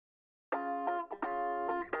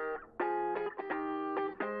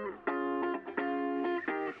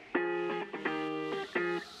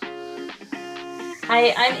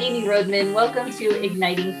Hi, I'm Amy Rodman. Welcome to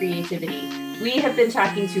Igniting Creativity. We have been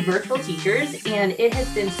talking to virtual teachers, and it has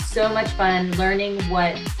been so much fun learning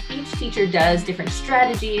what each teacher does, different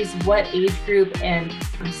strategies, what age group and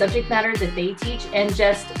subject matter that they teach, and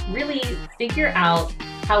just really figure out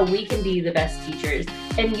how we can be the best teachers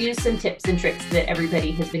and use some tips and tricks that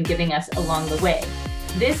everybody has been giving us along the way.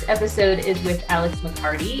 This episode is with Alex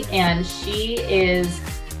McCarty, and she is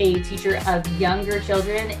a teacher of younger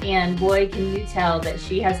children, and boy, can you tell that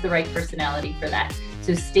she has the right personality for that.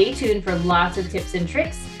 So stay tuned for lots of tips and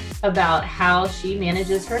tricks about how she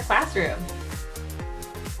manages her classroom.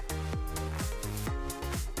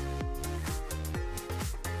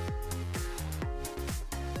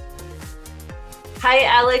 Hi,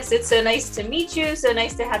 Alex. It's so nice to meet you. So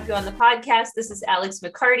nice to have you on the podcast. This is Alex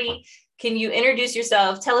McCarty. Can you introduce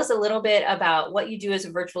yourself? Tell us a little bit about what you do as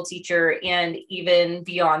a virtual teacher and even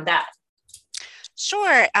beyond that.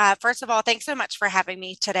 Sure. First of all, thanks so much for having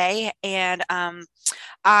me today. And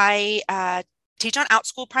I teach on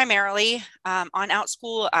OutSchool primarily. On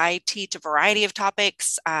OutSchool, I teach a variety of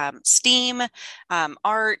topics, STEAM,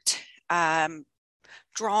 art,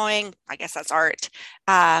 drawing, I guess that's art,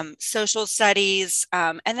 social studies,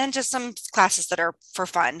 and then just some classes that are for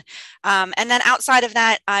fun. And then outside of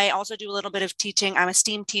that, I also do a little bit of teaching. I'm a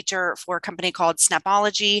STEAM teacher for a company called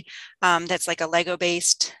Snapology. That's like a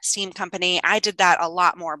Lego-based STEAM company. I did that a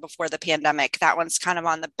lot more before the pandemic. That one's kind of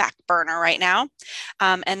on the back burner right now.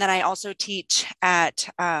 And then I also teach at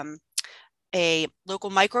a local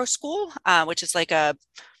micro school, which is like a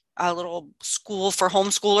little school for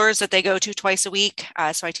homeschoolers that they go to twice a week.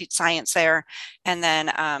 So I teach science there. And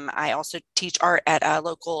then I also teach art at a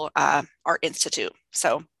local art institute.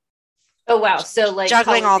 So, oh, wow. So like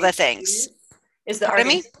juggling all the things. Is the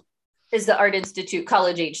Art Institute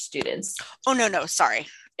college age students? Oh, no, sorry.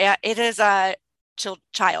 Yeah, it is a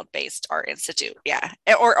child-based art institute. Yeah.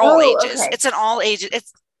 Or all ages. Okay. It's an all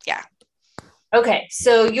ages. Yeah. Okay.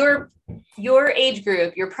 So your age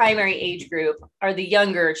group, your primary age group are the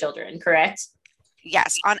younger children, correct?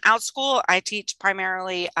 Yes. On OutSchool, I teach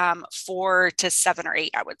primarily 4 to 7 or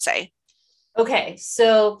 8, I would say. Okay.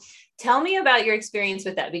 So tell me about your experience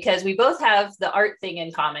with that, because we both have the art thing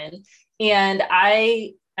in common. And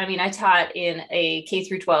I taught in a K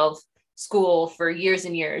through 12 school for years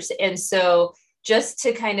and years. And so just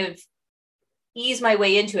to kind of ease my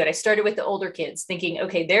way into it, I started with the older kids thinking,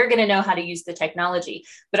 okay, they're going to know how to use the technology.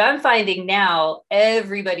 But I'm finding now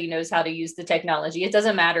everybody knows how to use the technology. It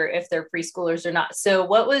doesn't matter if they're preschoolers or not. So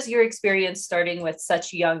what was your experience starting with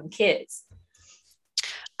such young kids?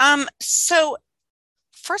 So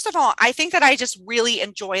first of all, I think that I just really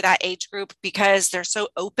enjoy that age group because they're so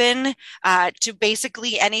open to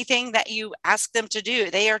basically anything that you ask them to do.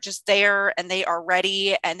 They are just there and they are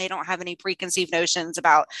ready, and they don't have any preconceived notions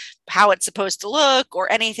about how it's supposed to look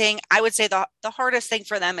or anything. I would say the hardest thing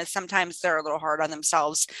for them is sometimes they're a little hard on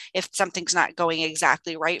themselves if something's not going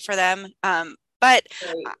exactly right for them. But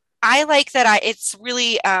right. I like that it's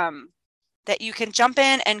really that you can jump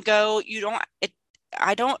in and go.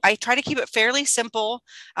 I try to keep it fairly simple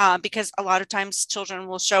because a lot of times children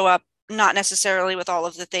will show up not necessarily with all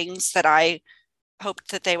of the things that I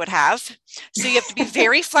hoped that they would have. So you have to be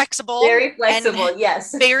very flexible. Very flexible,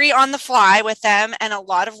 yes. Very on the fly with them, and a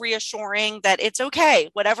lot of reassuring that it's okay.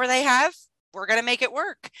 Whatever they have, we're going to make it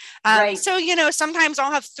work. Right. So, sometimes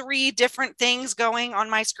I'll have 3 different things going on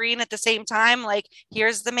my screen at the same time. Like,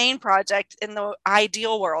 here's the main project in the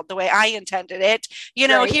ideal world, the way I intended it.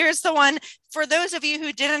 Right. Here's the one for those of you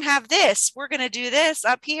who didn't have this, we're going to do this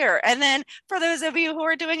up here. And then for those of you who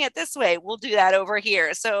are doing it this way, we'll do that over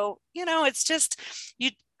here. So, it's just,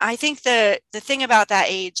 I think the thing about that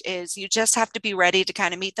age is you just have to be ready to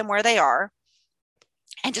kind of meet them where they are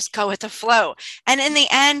and just go with the flow. And in the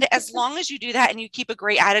end, as long as you do that and you keep a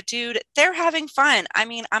great attitude, they're having fun. I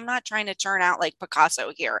mean, I'm not trying to turn out like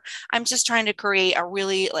Picasso here. I'm just trying to create a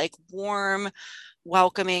really like warm,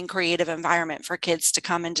 welcoming, creative environment for kids to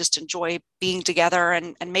come and just enjoy being together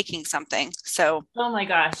and making something. So, oh my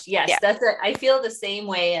gosh, yes, yeah. I feel the same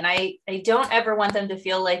way. And I don't ever want them to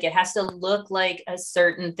feel like it has to look like a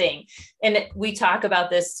certain thing. And we talk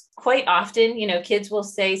about this quite often. Kids will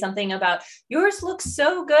say something about yours looks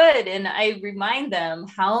so good. And I remind them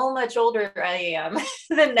how much older I am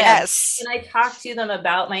than them. Yes. And I talk to them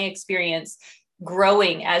about my experience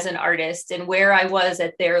growing as an artist and where I was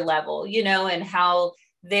at their level, and how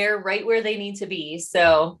they're right where they need to be.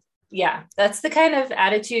 So yeah, that's the kind of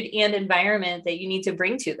attitude and environment that you need to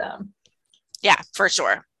bring to them. Yeah, for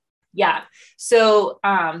sure. Yeah. So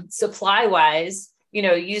supply wise,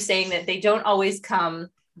 you saying that they don't always come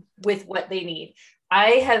with what they need.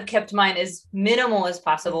 I have kept mine as minimal as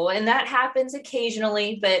possible, and that happens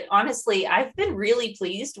occasionally, but honestly, I've been really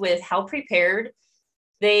pleased with how prepared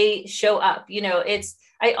they show up.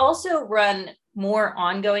 I also run more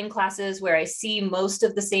ongoing classes where I see most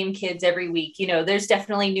of the same kids every week. There's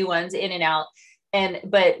definitely new ones in and out.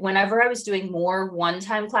 But whenever I was doing more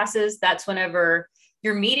one-time classes, that's whenever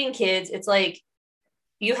you're meeting kids, it's like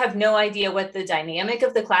you have no idea what the dynamic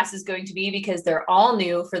of the class is going to be because they're all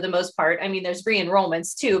new for the most part. I mean, there's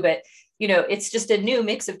re-enrollments too, but it's just a new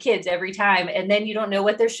mix of kids every time. And then you don't know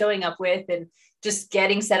what they're showing up with and just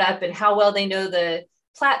getting set up and how well they know the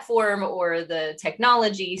platform or the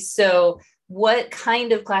technology. So what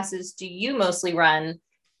kind of classes do you mostly run?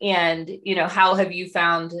 And, how have you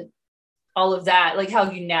found all of that? Like, how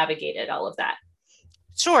have you navigated all of that?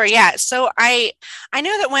 Sure. Yeah. So I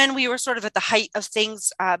know that when we were sort of at the height of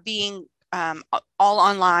things being all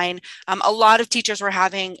online, a lot of teachers were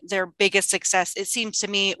having their biggest success, it seems to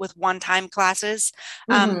me, with one-time classes.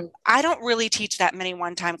 I don't really teach that many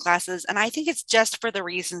one-time classes, and I think it's just for the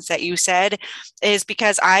reasons that you said, is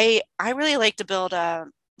because I really like to build a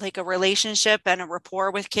relationship and a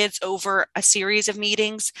rapport with kids over a series of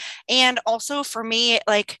meetings. And also for me,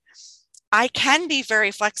 like, I can be very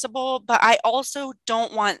flexible, but I also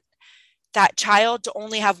don't want that child to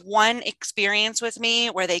only have one experience with me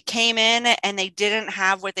where they came in and they didn't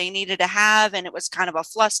have what they needed to have and it was kind of a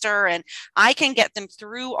fluster, and I can get them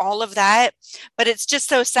through all of that, but it's just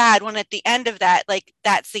so sad when at the end of that, like,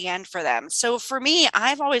 that's the end for them. So for me,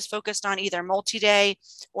 I've always focused on either multi-day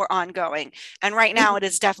or ongoing, and right now it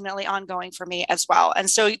is definitely ongoing for me as well. And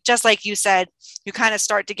so just like you said, you kind of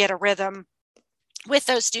start to get a rhythm with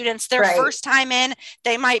those students. Their first time in,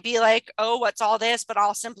 they might be like, oh, what's all this? But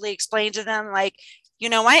I'll simply explain to them, like, you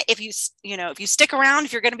know what, if you stick around,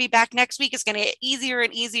 if you're going to be back next week, it's going to get easier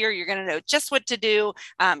and easier. You're going to know just what to do.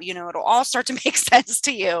 It'll all start to make sense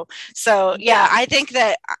to you. So yeah, I think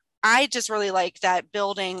that I just really like that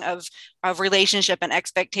building of relationship and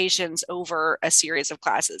expectations over a series of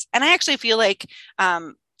classes. And I actually feel like,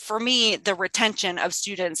 for me, the retention of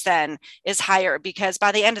students then is higher because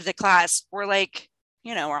by the end of the class, we're like,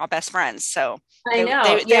 we're all best friends. So they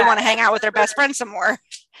want to hang out with their best friends some more.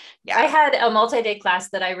 Yeah. I had a multi-day class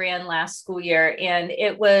that I ran last school year, and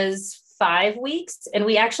it was 5 weeks, and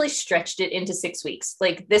we actually stretched it into 6 weeks.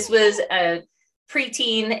 Like, this was a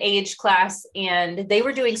preteen age class, and they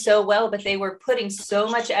were doing so well, but they were putting so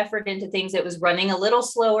much effort into things. It was running a little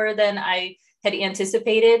slower than I had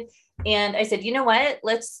anticipated. And I said, you know what,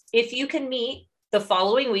 if you can meet the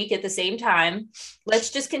following week at the same time, let's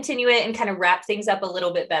just continue it and kind of wrap things up a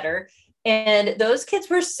little bit better. And those kids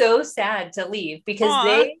were so sad to leave because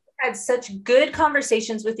they had such good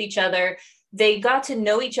conversations with each other. They got to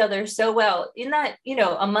know each other so well in that,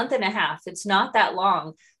 a month and a half. It's not that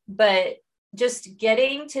long, but just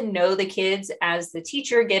getting to know the kids as the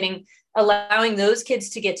teacher, allowing those kids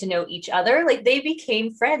to get to know each other. Like, they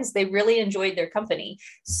became friends. They really enjoyed their company.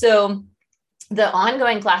 So the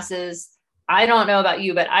ongoing classes, I don't know about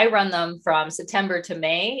you, but I run them from September to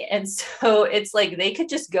May. And so it's like they could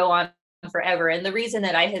just go on forever. And the reason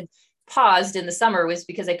that I had paused in the summer was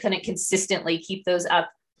because I couldn't consistently keep those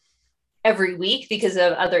up every week because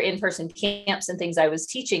of other in-person camps and things I was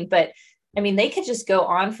teaching. But I mean, they could just go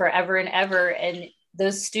on forever and ever. And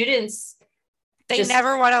those students, they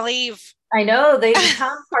never want to leave. I know, they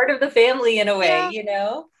become part of the family in a way,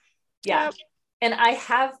 Yeah. Yep. And I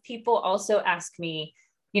have people also ask me,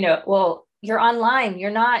 well, you're online,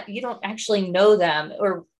 you don't actually know them,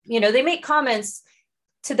 or, they make comments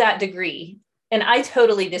to that degree. And I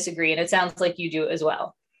totally disagree. And it sounds like you do as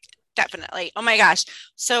well. Definitely. Oh my gosh.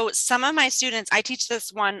 So some of my students, I teach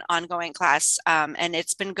this one ongoing class, and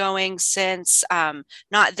it's been going since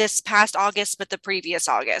not this past August, but the previous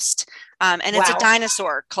August. And it's a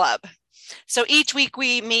dinosaur club. So each week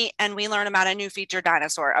we meet and we learn about a new featured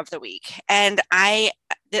dinosaur of the week. And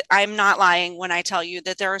I'm not lying when I tell you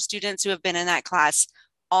that there are students who have been in that class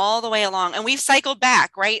all the way along, and we've cycled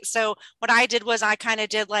back, right? So what I did was I kind of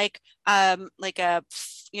did like a,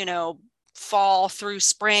 fall through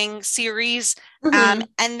spring series. And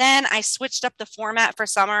then I switched up the format for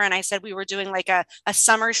summer, and I said we were doing like a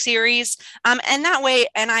summer series. And that way,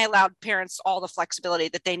 and I allowed parents all the flexibility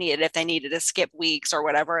that they needed if they needed to skip weeks or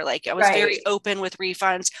whatever. Like, I was very open with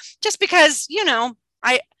refunds, just because,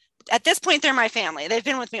 at this point, they're my family. They've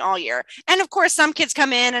been with me all year. And of course, some kids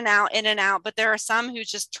come in and out, but there are some who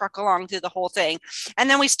just truck along through the whole thing. And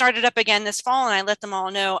then we started up again this fall, and I let them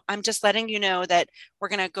all know, I'm just letting you know that we're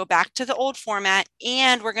going to go back to the old format,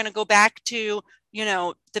 and we're going to go back to,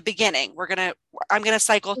 the beginning. I'm going to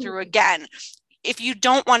cycle through again. If you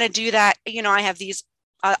don't want to do that, I have these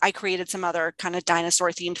I created some other kind of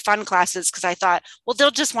dinosaur themed fun classes because I thought, well,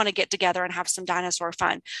 they'll just want to get together and have some dinosaur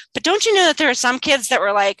fun. But don't you know that there are some kids that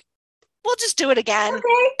were like, we'll just do it again.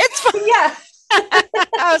 Okay. It's fun. Yeah.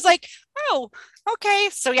 I was like, oh, okay.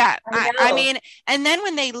 So yeah, I mean, and then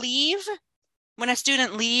when they leave, when a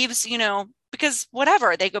student leaves, you know, because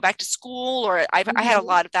whatever, they go back to school, or I had a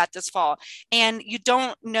lot of that this fall, and you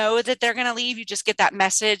don't know that they're going to leave. You just get that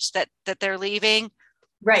message that they're leaving.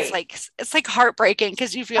 Right. It's like heartbreaking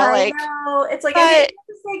because you feel like, know. It's like, I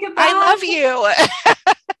love you.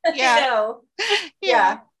 Yeah.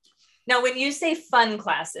 Yeah. Now, when you say fun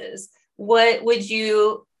classes, what would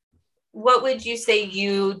you say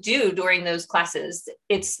you do during those classes?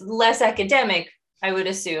 It's less academic, I would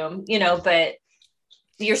assume, you know, but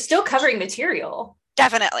you're still covering material.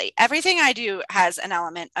 Definitely. Everything I do has an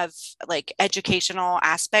element of like educational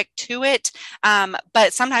aspect to it.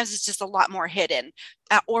 But sometimes it's just a lot more hidden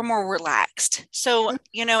or more relaxed. So,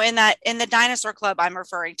 you know, in the dinosaur club I'm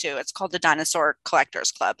referring to, it's called the Dinosaur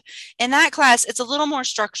Collectors Club. In that class, it's a little more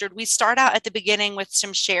structured. We start out at the beginning with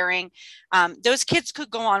some sharing. Those kids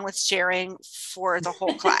could go on with sharing for the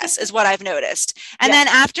whole class is what I've noticed. And then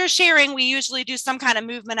after sharing, we usually do some kind of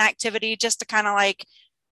movement activity just to kind of like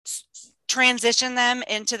transition them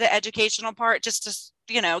into the educational part, just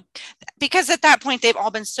to, you know, because at that point they've all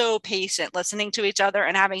been so patient listening to each other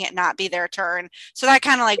and having it not be their turn. So that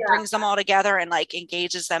kind of like brings them all together and like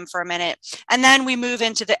engages them for a minute. And then we move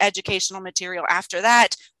into the educational material after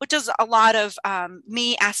that, which is a lot of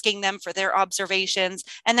me asking them for their observations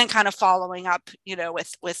and then kind of following up, you know,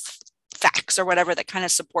 with facts or whatever that kind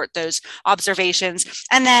of support those observations,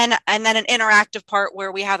 and then an interactive part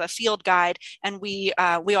where we have a field guide, and we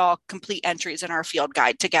all complete entries in our field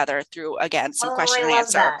guide together through, again, some question and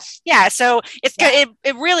answer. That. Yeah, so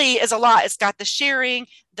it really is a lot. It's got the sharing,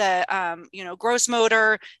 the you know, gross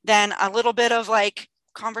motor, then a little bit of like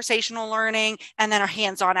conversational learning, and then a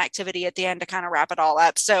hands-on activity at the end to kind of wrap it all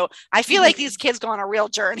up. So I feel like these kids go on a real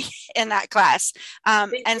journey in that class,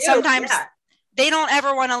 and sometimes they don't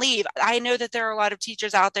ever want to leave. I know that there are a lot of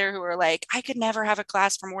teachers out there who are like, I could never have a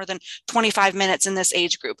class for more than 25 minutes in this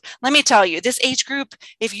age group. Let me tell you, this age group,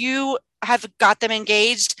 if you have got them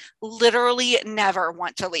engaged, literally never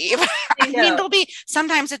want to leave. I mean, there'll be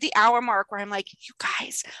sometimes at the hour mark where I'm like, you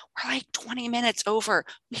guys, we're like 20 minutes over.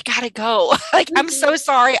 We got to go. Like, I'm so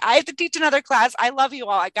sorry. I have to teach another class. I love you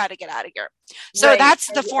all. I got to get out of here. So that's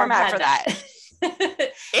the format for that.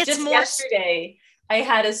 It's just more yesterday. I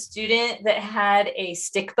had a student that had a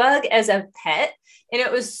stick bug as a pet, and it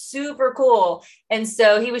was super cool. And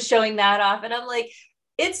so he was showing that off, and I'm like,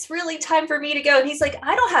 it's really time for me to go. And he's like,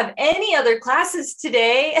 I don't have any other classes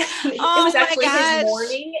today. It was actually his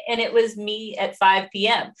morning, and it was me at 5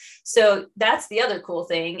 p.m. So that's the other cool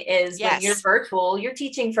thing is when you're virtual, you're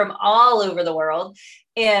teaching from all over the world.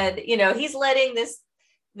 And, you know, he's letting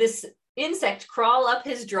this insect crawl up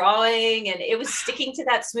his drawing, and it was sticking to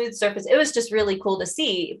that smooth surface. It was just really cool to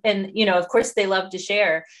see. And, you know, of course they love to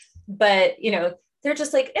share, but, you know, they're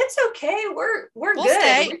just like, it's okay. We'll good.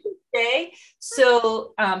 Stay. We can stay.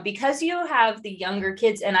 So because you have the younger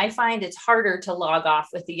kids, and I find it's harder to log off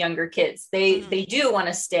with the younger kids, they do want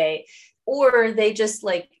to stay, or they just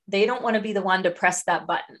like, they don't want to be the one to press that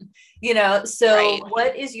button, you know? So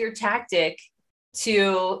what is your tactic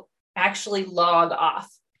to actually log off?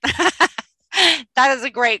 That is a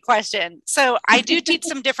great question. So I do teach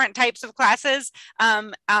some different types of classes.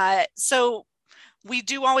 So we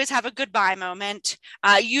do always have a goodbye moment.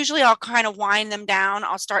 Usually I'll kind of wind them down.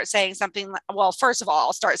 I'll start saying something. Well, first of all,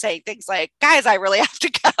 I'll start saying things like, guys, I really have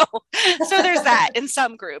to go. So there's that in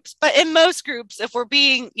some groups, but in most groups, if we're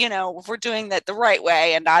being, you know, if we're doing that the right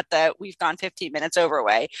way and not that we've gone 15 minutes over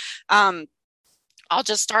way, I'll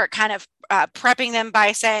just start kind of prepping them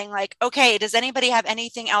by saying like, okay, does anybody have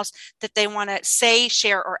anything else that they want to say,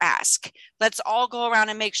 share, or ask? Let's all go around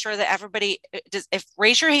and make sure that everybody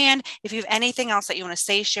raise your hand if you have anything else that you want to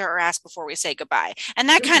say, share, or ask before we say goodbye. And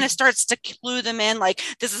that kind of starts to clue them in like,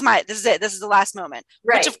 this is it. This is the last moment,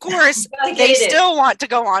 which of course they still want to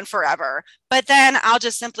go on forever. But then I'll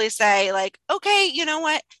just simply say like, okay, you know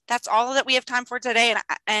what? That's all that we have time for today.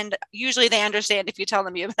 And usually they understand if you tell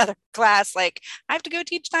them you have another class, like I have to go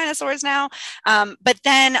teach dinosaurs now. But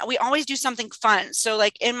then we always do something fun. So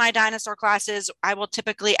like in my dinosaur classes, I will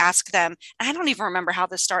typically ask them, and I don't even remember how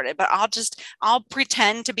this started, but I'll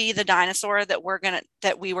pretend to be the dinosaur that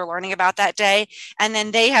we were learning about that day. And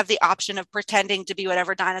then they have the option of pretending to be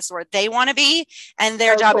whatever dinosaur they want to be. And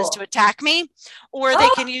their job is to attack me, or they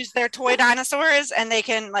can use their toy dinosaurs and they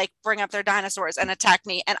can like bring up their dinosaurs and attack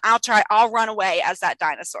me. And I'll run away as that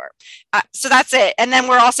dinosaur. So that's it. And then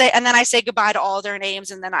and then I say goodbye to all their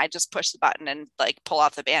names, and then I just push push the button and like pull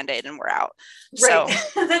off the Band-Aid and we're out. Right.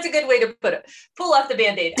 So that's a good way to put it. Pull off the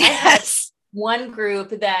Band-Aid. Yes. I had one group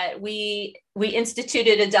that we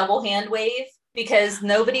instituted a double hand wave because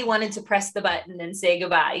nobody wanted to press the button and say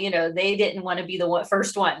goodbye. You know, they didn't want to be the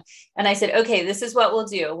first one. And I said, okay, this is what we'll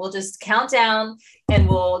do. We'll just count down and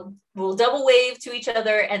we'll double wave to each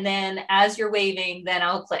other. And then as you're waving, then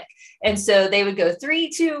I'll click. And so they would go 3,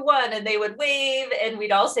 2, 1, and they would wave and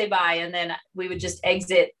we'd all say bye. And then we would just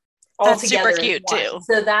exit all That's together. Super cute too.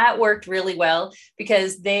 So that worked really well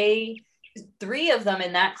because 3 of them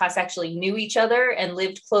in that class actually knew each other and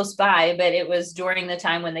lived close by, but it was during the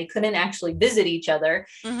time when they couldn't actually visit each other.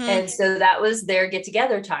 Mm-hmm. And so that was their get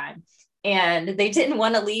together time. And they didn't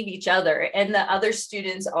want to leave each other. And the other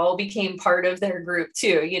students all became part of their group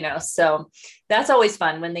too, you know, so that's always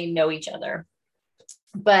fun when they know each other.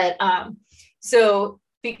 But so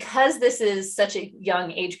because this is such a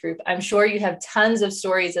young age group, I'm sure you have tons of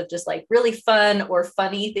stories of just like really fun or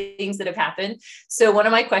funny things that have happened. So one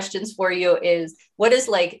of my questions for you is, what is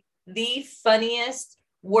like the funniest,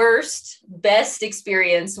 worst, best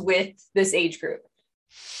experience with this age group?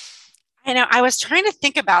 I know I was trying to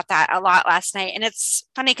think about that a lot last night. And it's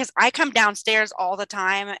funny because I come downstairs all the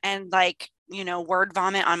time and like, you know, word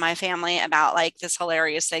vomit on my family about like this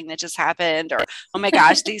hilarious thing that just happened or, oh my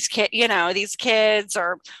gosh, these kids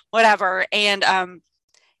or whatever. And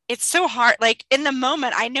it's so hard. Like in the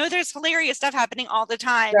moment, I know there's hilarious stuff happening all the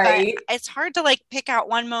time, right? But it's hard to like pick out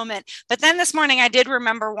one moment. But then this morning I did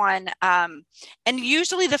remember one. And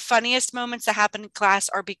usually the funniest moments that happen in class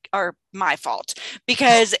are my fault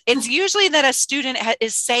because it's usually that a student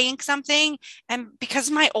is saying something. And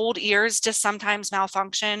because my old ears just sometimes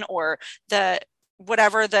malfunction or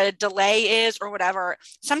whatever the delay is or whatever,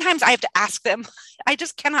 sometimes I have to ask them. I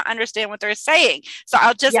just cannot understand what they're saying. So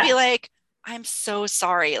I'll just be like, I'm so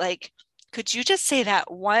sorry. Like, could you just say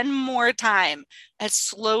that one more time as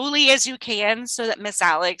slowly as you can so that Miss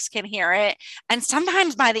Alex can hear it? And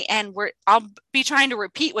sometimes by the end, I'll be trying to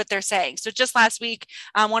repeat what they're saying. So just last week,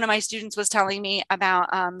 one of my students was telling me about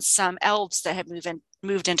some elves that had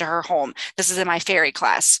moved into her home. This is in my fairy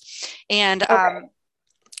class. And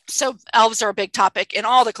so elves are a big topic in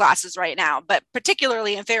all the classes right now, but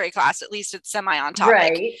particularly in fairy class, at least it's semi on topic.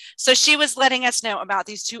 Right. So she was letting us know about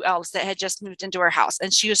these 2 elves that had just moved into her house.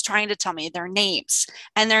 And she was trying to tell me their names,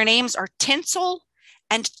 and their names are Tinsel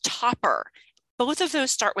and Topper. Both of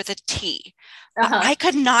those start with a T. I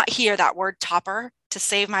could not hear that word Topper to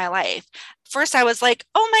save my life. First, I was like,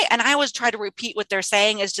 and I always try to repeat what they're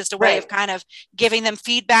saying as just a way of kind of giving them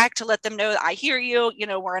feedback to let them know that I hear you, you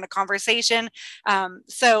know, we're in a conversation.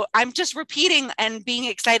 So I'm just repeating and being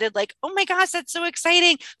excited, like, oh my gosh, that's so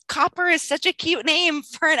exciting. Copper is such a cute name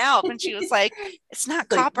for an elf. And she was like, it's not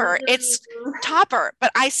Copper, it's Topper.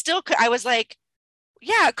 But I was like,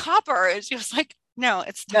 yeah, Copper. And she was like, no,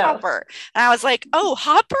 it's Topper. And I was like, oh,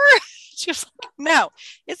 Hopper? She was like, no,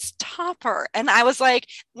 it's Topper. And I was like,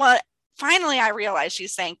 well, finally I realized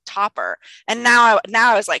she's saying Topper. And now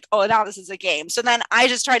I was like, oh, now this is a game. So then I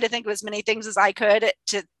just tried to think of as many things as I could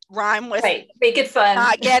to rhyme with, make it fun,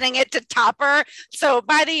 not getting it to Topper. So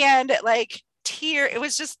by the end, it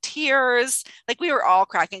was just tears. Like we were all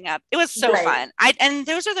cracking up. It was so fun. And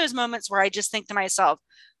those are those moments where I just think to myself,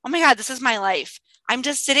 oh my God, this is my life. I'm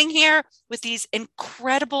just sitting here with these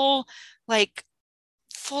incredible, like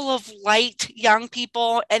full of light young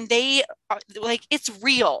people, and they are like, it's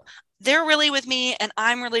real. They're really with me and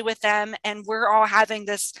I'm really with them. And we're all having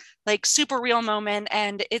this like super real moment.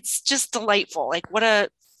 And it's just delightful. Like what a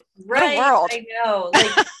world. I know.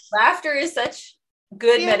 Like laughter is such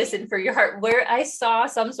good medicine for your heart. Where I saw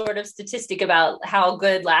some sort of statistic about how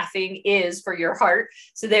good laughing is for your heart.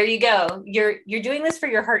 So there you go. You're doing this for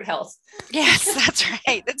your heart health. Yes, that's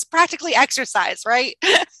right. It's practically exercise, right?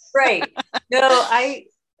 Right. No,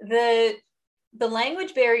 the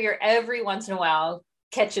language barrier every once in a while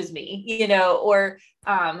catches me, you know, or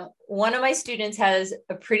one of my students has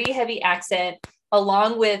a pretty heavy accent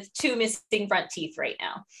along with 2 missing front teeth right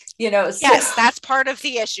now, you know. So, yes, that's part of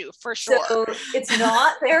the issue for sure. So it's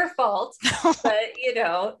not their fault, but you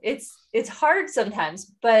know, it's hard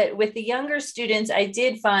sometimes. But with the younger students, I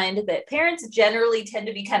did find that parents generally tend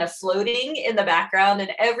to be kind of floating in the background,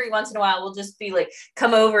 and every once in a while we'll just be like,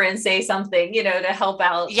 come over and say something, you know, to help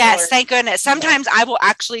out. Yes, thank goodness. Sometimes I will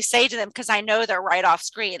actually say to them, because I know they're right off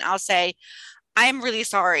screen, I'll say, I'm really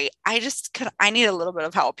sorry. I need a little bit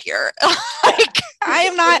of help here. Like I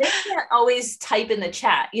am not. They can't always type in the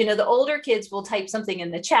chat. You know, the older kids will type something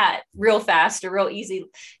in the chat real fast or real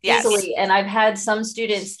easily. And I've had some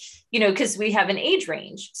students because we have an age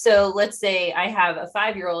range. So let's say I have a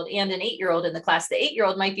 5-year-old and an 8-year-old in the class. The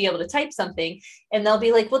 8-year-old might be able to type something and they'll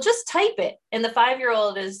be like, well, just type it. And the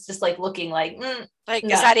 5-year-old is just like looking like, like,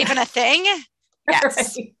 no. Is that even a thing?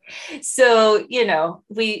 Yes. Right. So,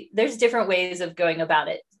 there's different ways of going about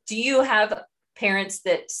it. Do you have parents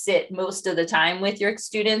that sit most of the time with your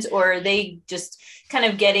students, or are they just kind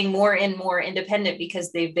of getting more and more independent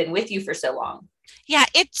because they've been with you for so long? Yeah,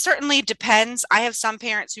 it certainly depends. I have some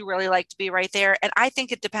parents who really like to be right there. And I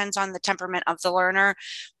think it depends on the temperament of the learner.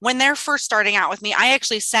 When they're first starting out with me, I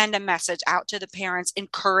actually send a message out to the parents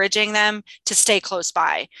encouraging them to stay close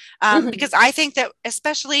by. Because I think that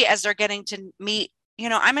especially as they're getting to meet,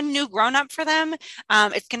 I'm a new grown up for them.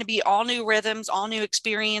 It's going to be all new rhythms, all new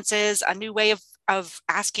experiences, a new way of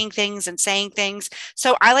asking things and saying things.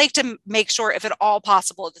 So I like to make sure, if at all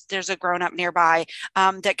possible, that there's a grown up nearby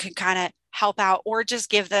that can kind of help out, or just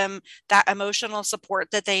give them that emotional support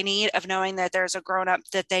that they need, of knowing that there's a grown up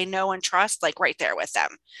that they know and trust, like right there with them.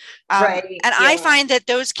 Right. And yeah. I find that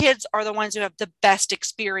those kids are the ones who have the best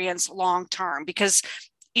experience long term, because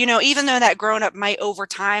even though that grown up might over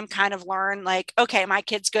time kind of learn like, okay, my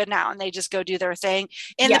kid's good now, and they just go do their thing.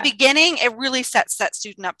 In the beginning, it really sets that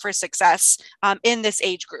student up for success in this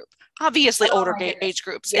age group. Obviously, older age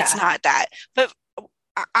groups, it's not that. But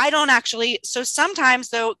I don't actually. So sometimes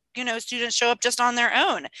though, students show up just on their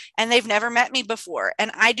own and they've never met me before.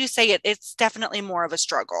 And I do say it's definitely more of a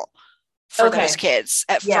struggle for those kids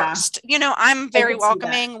at first. I'm very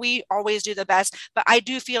welcoming. We always do the best, but I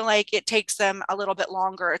do feel like it takes them a little bit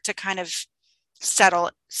longer to kind of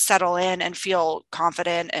settle in and feel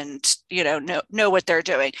confident and, know what they're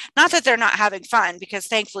doing. Not that they're not having fun, because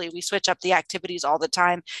thankfully we switch up the activities all the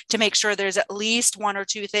time to make sure there's at least one or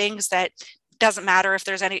two things that doesn't matter if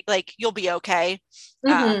there's any, like, you'll be okay.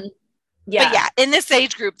 But yeah, in this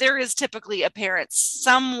age group, there is typically a parent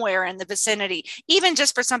somewhere in the vicinity, even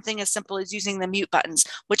just for something as simple as using the mute buttons,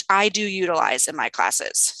 which I do utilize in my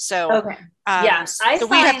classes. So, so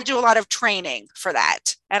we have to do a lot of training for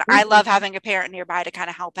that. And I love having a parent nearby to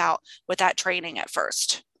kind of help out with that training at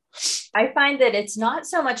first. I find that it's not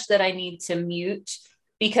so much that I need to mute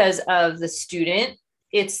because of the student,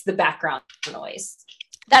 it's the background noise.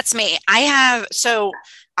 That's me. I'm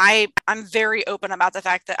very open about the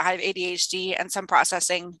fact that I have ADHD and some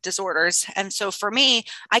processing disorders. And so for me,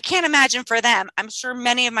 I can't imagine for them. I'm sure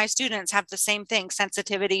many of my students have the same thing,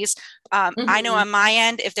 sensitivities. I know on my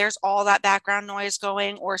end, if there's all that background noise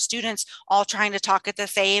going, or students all trying to talk at the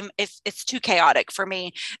same, it's too chaotic for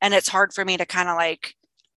me. And it's hard for me to kind of like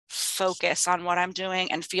focus on what I'm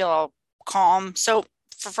doing and feel calm. So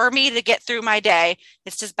for me to get through my day,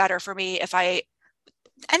 it's just better for me if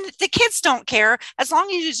and the kids don't care, as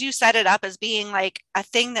long as you set it up as being like a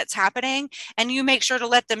thing that's happening, and you make sure to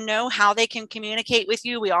let them know how they can communicate with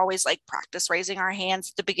you. We always like practice raising our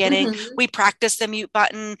hands at the beginning. We practice the mute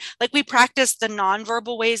button. Like, we practice the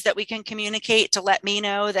nonverbal ways that we can communicate to let me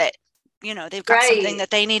know that, they've got something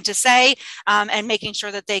that they need to say, and making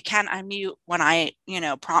sure that they can unmute when I,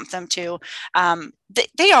 prompt them to.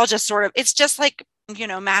 They all just sort of, it's just like,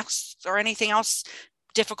 maths or anything else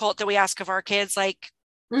difficult that we ask of our kids. Like,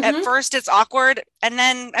 at first it's awkward, and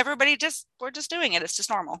then we're just doing it. It's just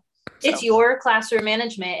normal. So. It's your classroom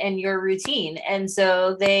management and your routine. And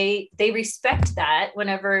so they respect that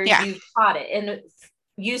whenever you've taught it. And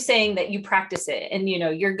you saying that you practice it and,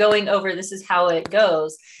 you're going over, this is how it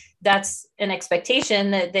goes. That's an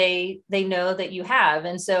expectation that they know that you have.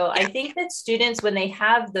 And so I think that students, when they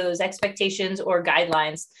have those expectations or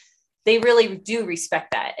guidelines, they really do respect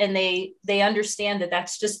that. And they understand that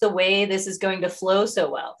that's just the way this is going to flow so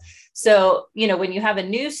well. So, when you have a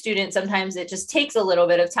new student, sometimes it just takes a little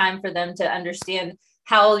bit of time for them to understand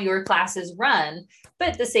how your classes run.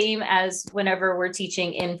 But the same as whenever we're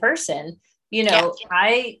teaching in person,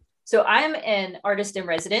 I'm an artist in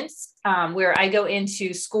residence, where I go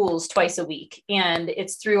into schools twice a week, and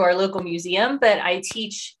it's through our local museum, but I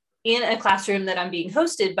teach in a classroom that I'm being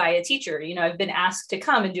hosted by a teacher. I've been asked to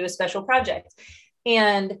come and do a special project,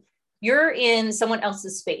 and you're in someone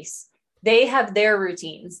else's space. They have their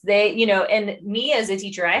routines. And me as a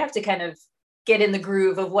teacher, I have to kind of get in the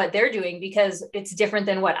groove of what they're doing, because it's different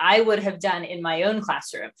than what I would have done in my own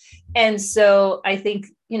classroom. And so I think,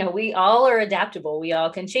 we all are adaptable. We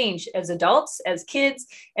all can change as adults, as kids,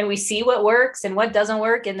 and we see what works and what doesn't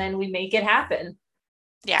work, and then we make it happen.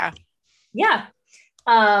 Yeah. Yeah.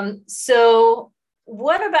 So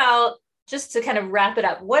what about, just to kind of wrap it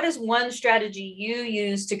up, what is one strategy you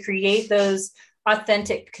use to create those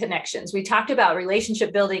authentic connections? We talked about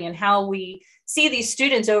relationship building and how we see these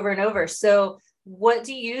students over and over. So what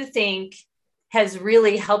do you think has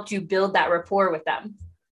really helped you build that rapport with them?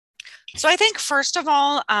 So I think first of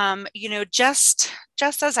all, just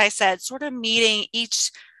as I said, sort of meeting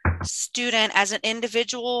each student as an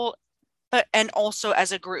individual, but and also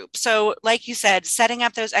as a group. So like you said, setting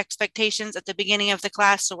up those expectations at the beginning of the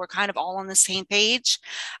class so we're kind of all on the same page,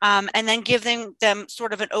 and then giving them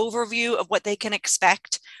sort of an overview of what they can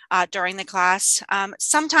expect during the class.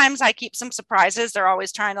 Sometimes I keep some surprises. They're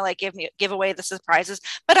always trying to like give away the surprises,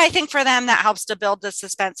 but I think for them that helps to build the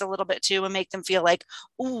suspense a little bit too and make them feel like,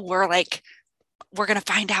 ooh, we're going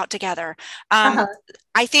to find out together. Uh-huh.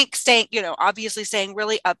 I think staying, obviously staying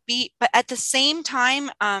really upbeat, but at the same time,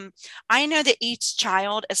 I know that each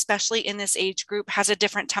child, especially in this age group, has a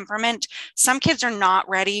different temperament. Some kids are not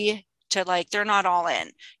ready to they're not all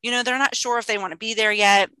in. They're not sure if they want to be there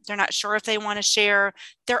yet. They're not sure if they want to share.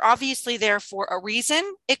 They're obviously there for a reason.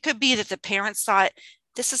 It could be that the parents thought,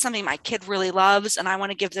 this is something my kid really loves and I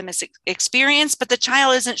want to give them this experience, but the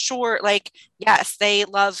child isn't sure. Yes, they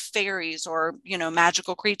love fairies or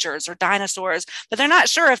magical creatures or dinosaurs, but they're not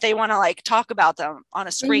sure if they want to talk about them on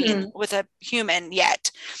a screen with a human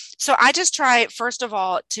yet. So I just try, first of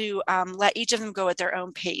all, to let each of them go at their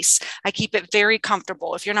own pace. I keep it very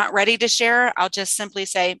comfortable. If you're not ready to share, I'll just simply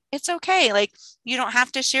say, it's okay. You don't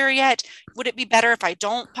have to share yet. Would it be better if I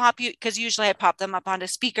don't pop you? Because usually I pop them up onto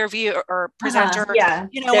speaker view or presenter, Yeah.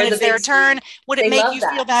 When it's their turn. Would it make you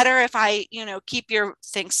feel better if I, keep your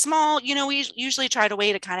thing small? We usually try to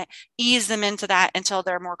way to kind of ease them into that until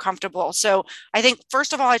they're more comfortable. So I think,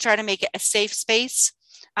 first of all, I try to make it a safe space,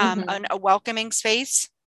 a welcoming space.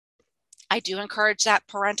 I do encourage that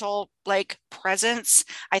parental presence.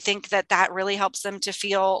 I think that really helps them to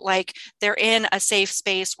feel like they're in a safe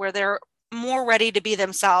space where they're more ready to be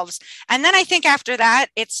themselves. And then I think after that,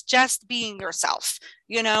 it's just being yourself,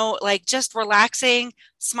 just relaxing,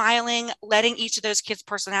 smiling, letting each of those kids'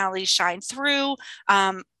 personalities shine through.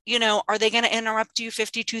 Are they going to interrupt you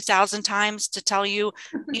 52,000 times to tell you,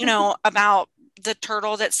 about the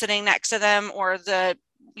turtle that's sitting next to them, or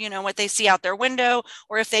what they see out their window,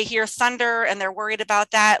 or if they hear thunder and they're worried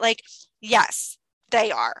about that? Yes, they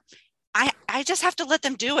are. I just have to let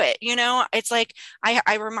them do it. It's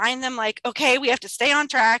I remind them okay, we have to stay on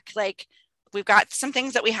track. We've got some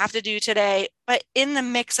things that we have to do today, but in the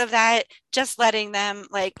mix of that, just letting them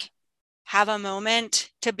have a moment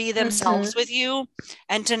to be themselves with you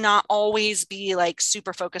and to not always be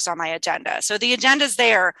super focused on my agenda. So the agenda's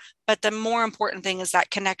there, but the more important thing is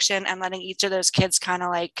that connection and letting each of those kids kind of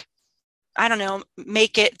I don't know,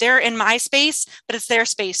 make it, they're in my space, but it's their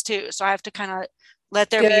space too. So I have to kind of let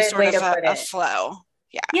there be sort of a flow.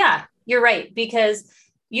 Yeah. Yeah, you're right. Because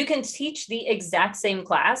you can teach the exact same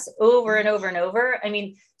class over and over and over. I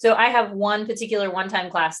mean, so I have one particular one-time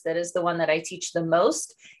class that is the one that I teach the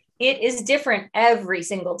most. It is different every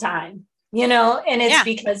single time, and it's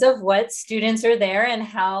because of what students are there and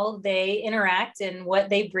how they interact and what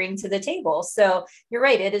they bring to the table. So you're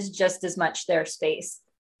right. It is just as much their space.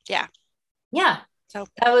 Yeah. Yeah. So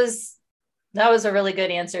that was a really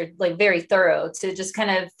good answer, very thorough, to just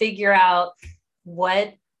kind of figure out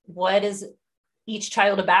what is each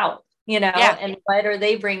child about, and what are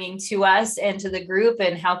they bringing to us and to the group,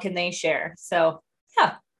 and how can they share? So,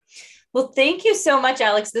 yeah. Well, thank you so much,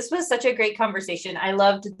 Alex. This was such a great conversation. I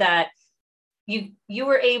loved that you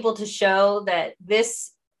were able to show that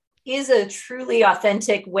this is a truly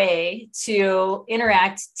authentic way to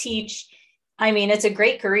interact, teach. I mean, it's a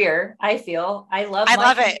great career. I feel I love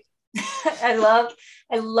it.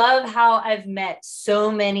 I love how I've met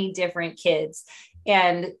so many different kids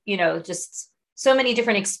and, just so many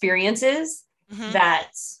different experiences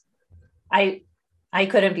that I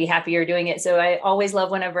couldn't be happier doing it. So I always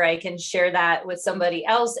love whenever I can share that with somebody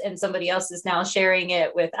else, and somebody else is now sharing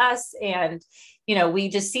it with us. And, we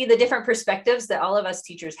just see the different perspectives that all of us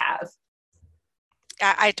teachers have.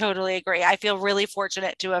 I totally agree. I feel really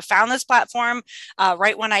fortunate to have found this platform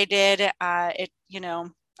right when I did.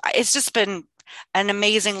 It's just been an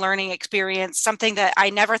amazing learning experience, something that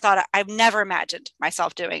I've never imagined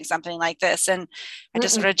myself doing something like this. And I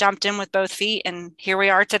just sort of jumped in with both feet, and here we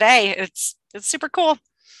are today. It's super cool.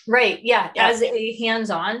 Right. Yeah. As a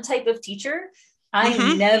hands-on type of teacher,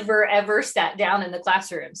 I never, ever sat down in the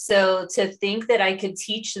classroom. So to think that I could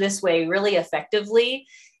teach this way really effectively.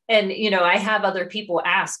 And, I have other people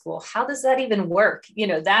ask, well, how does that even work?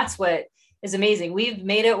 That's what is amazing. We've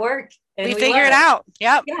made it work. And we figured it out.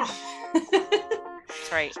 Yep. Yeah.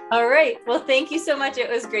 That's right. All right. Well, thank you so much. It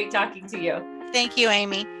was great talking to you. Thank you,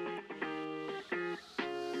 Amy.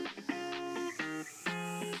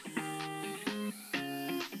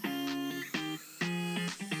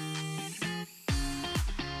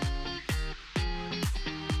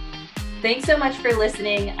 Thanks so much for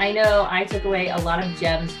listening. I know I took away a lot of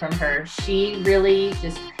gems from her. She really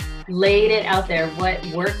just laid it out there, what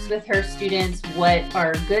works with her students, what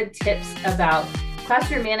are good tips about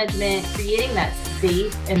classroom management, creating that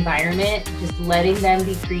safe environment, just letting them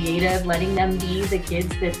be creative, letting them be the kids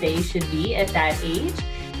that they should be at that age.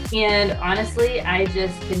 And honestly, I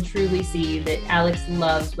just can truly see that Alex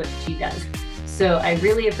loves what she does. So I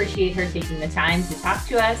really appreciate her taking the time to talk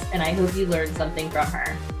to us, and I hope you learned something from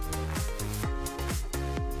her.